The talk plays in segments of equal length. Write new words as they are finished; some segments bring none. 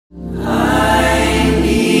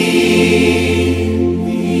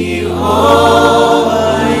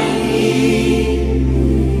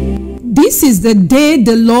is the day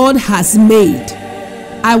the Lord has made.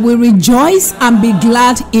 I will rejoice and be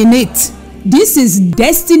glad in it. This is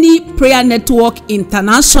Destiny Prayer Network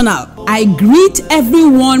International. I greet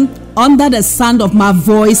everyone under the sound of my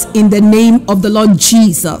voice in the name of the Lord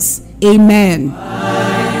Jesus. Amen.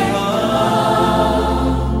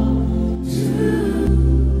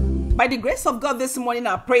 By the grace of God, this morning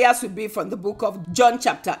our prayers will be from the book of John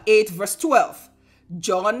chapter 8 verse 12.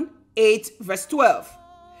 John 8 verse 12.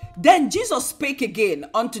 Then Jesus spake again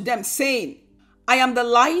unto them, saying, I am the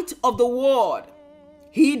light of the world.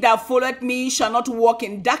 He that followeth me shall not walk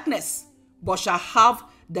in darkness, but shall have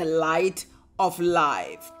the light of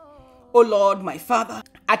life. O Lord, my Father,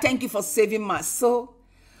 I thank you for saving my soul.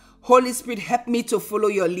 Holy Spirit, help me to follow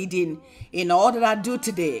your leading in all that I do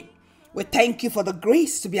today. We thank you for the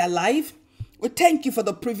grace to be alive. We thank you for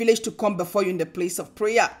the privilege to come before you in the place of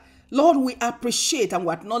prayer. Lord, we appreciate and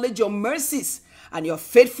we acknowledge your mercies and your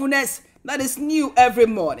faithfulness that is new every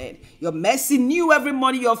morning. Your mercy new every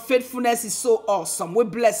morning. Your faithfulness is so awesome. We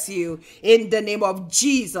bless you in the name of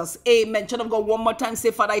Jesus. Amen. Child of God, one more time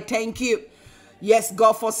say, Father, I thank you. Yes,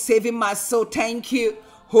 God, for saving my soul. Thank you.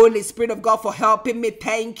 Holy Spirit of God, for helping me.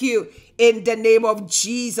 Thank you in the name of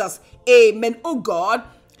Jesus. Amen. Oh God,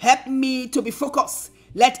 help me to be focused.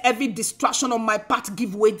 Let every distraction on my path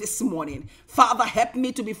give way this morning. Father, help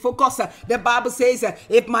me to be focused. The Bible says,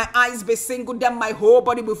 if my eyes be single, then my whole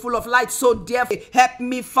body will be full of light. So therefore, help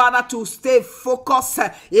me, Father, to stay focused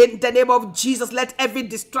in the name of Jesus. Let every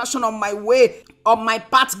distraction on my way, on my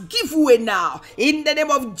path, give way now. In the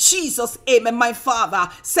name of Jesus, amen. My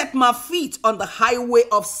Father, set my feet on the highway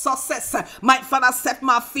of success. My Father, set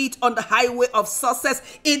my feet on the highway of success.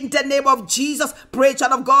 In the name of Jesus, pray,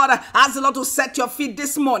 child of God, ask the Lord to set your feet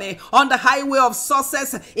this morning on the highway of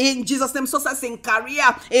success. In Jesus' name, success in career,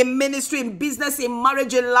 in ministry, in business, in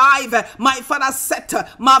marriage, in life. My Father, set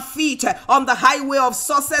my feet on the highway of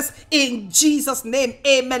success. In Jesus' name,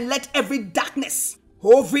 amen. Let every darkness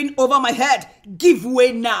hovering over my head give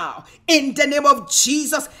way now. In the name of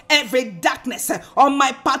Jesus, every darkness on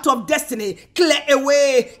my path of destiny, clear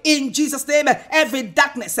away. In Jesus' name, every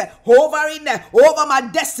darkness hovering over my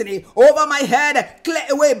destiny, over my head, clear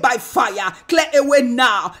away by fire. Clear away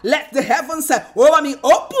now. Let the heavens over me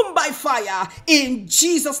open by fire. In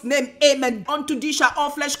Jesus' name, amen. Unto thee shall all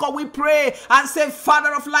flesh come, we pray and say,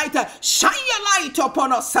 Father of light, shine your light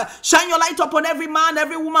upon us. Shine your light upon every man,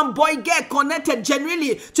 every woman, boy, girl connected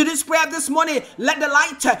genuinely to this prayer this morning. Let the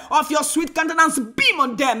light of your sweet countenance beam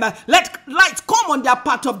on them. Let light come on their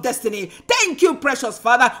path of destiny. Thank you, precious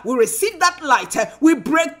Father. We receive that light. We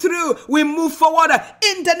break through. We move forward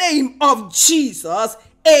in the name of Jesus.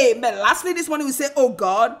 Amen. Lastly, this morning we say, oh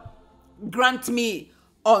God, grant me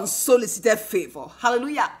unsolicited favor.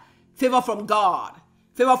 Hallelujah. Favor from God.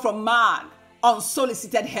 Favor from man.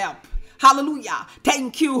 Unsolicited help. Hallelujah.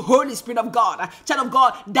 Thank you, Holy Spirit of God. Child of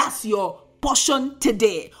God, that's your portion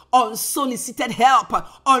today. Unsolicited help,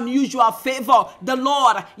 unusual favor. The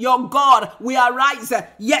Lord your God will arise,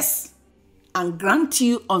 yes, and grant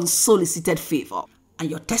you unsolicited favor, and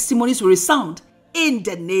your testimonies will resound in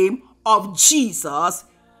the name of Jesus.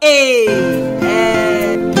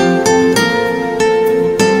 Amen.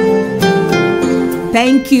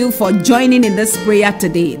 Thank you for joining in this prayer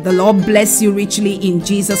today. The Lord bless you richly in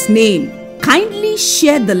Jesus' name. Kindly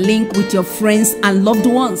share the link with your friends and loved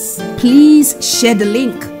ones. Please share the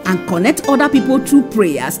link and connect other people through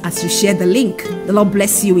prayers as you share the link. The Lord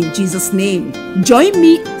bless you in Jesus' name. Join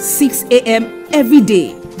me 6 a.m. every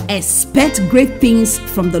day. Expect great things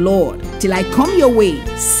from the Lord. Till I come your way,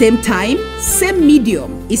 same time, same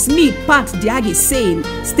medium. It's me, Pat Diagi, saying,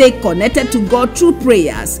 stay connected to God through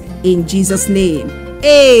prayers in Jesus' name.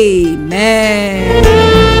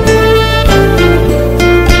 Amen.